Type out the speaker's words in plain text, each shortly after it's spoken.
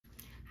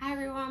Hi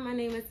everyone, my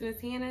name is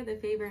Miss Hannah, the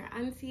favorite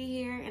auntie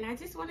here, and I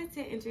just wanted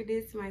to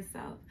introduce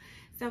myself.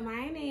 So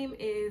my name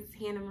is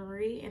Hannah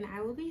Marie, and I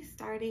will be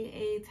starting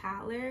a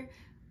toddler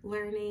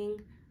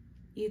learning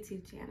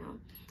YouTube channel.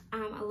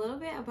 A little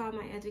bit about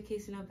my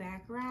educational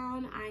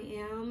background. I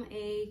am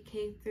a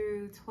K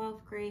through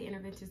 12th grade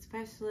intervention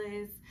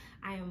specialist.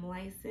 I am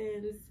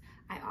licensed.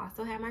 I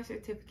also have my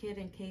certificate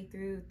in K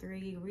through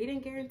 3 reading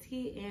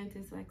guarantee and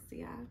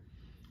dyslexia.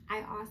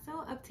 I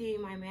also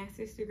obtained my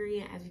master's degree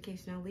in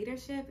educational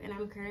leadership, and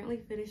I'm currently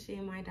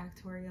finishing my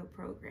doctoral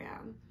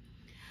program.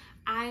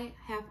 I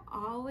have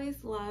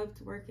always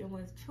loved working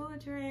with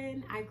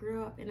children. I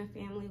grew up in a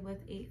family with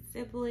 8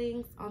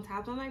 siblings, on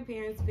top of my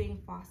parents being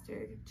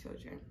foster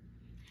children.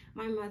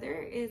 My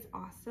mother is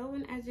also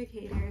an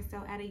educator,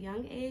 so at a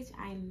young age,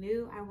 I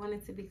knew I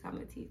wanted to become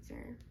a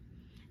teacher.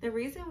 The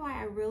reason why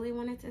I really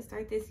wanted to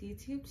start this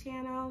YouTube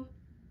channel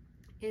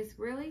is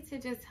really to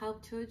just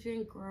help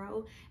children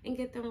grow and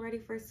get them ready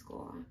for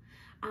school.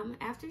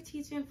 After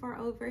teaching for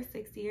over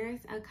 6 years,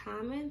 a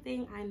common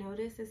thing I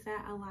notice is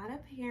that a lot of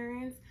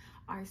parents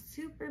are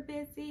super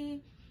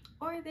busy,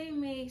 or they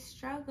may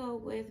struggle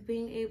with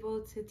being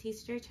able to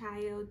teach their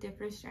child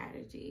different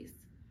strategies.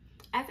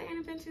 As an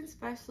intervention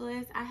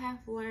specialist, I have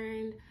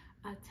learned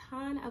a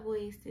ton of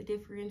ways to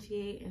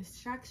differentiate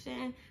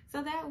instruction,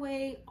 so that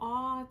way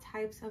all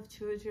types of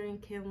children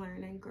can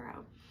learn and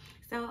grow.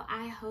 So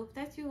I hope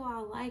that you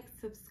all like,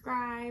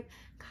 subscribe,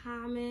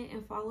 comment,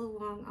 and follow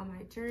along on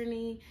my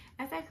journey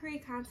as I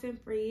create content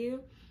for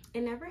you.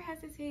 And never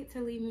hesitate to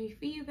leave me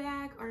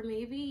feedback, or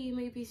maybe you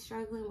may be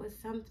struggling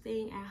with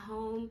something at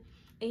home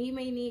and you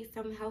may need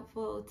some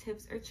helpful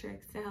tips or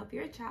tricks to help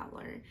your child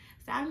learn.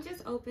 So I'm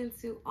just open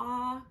to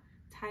all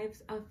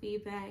types of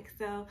feedback,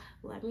 so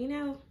let me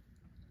know.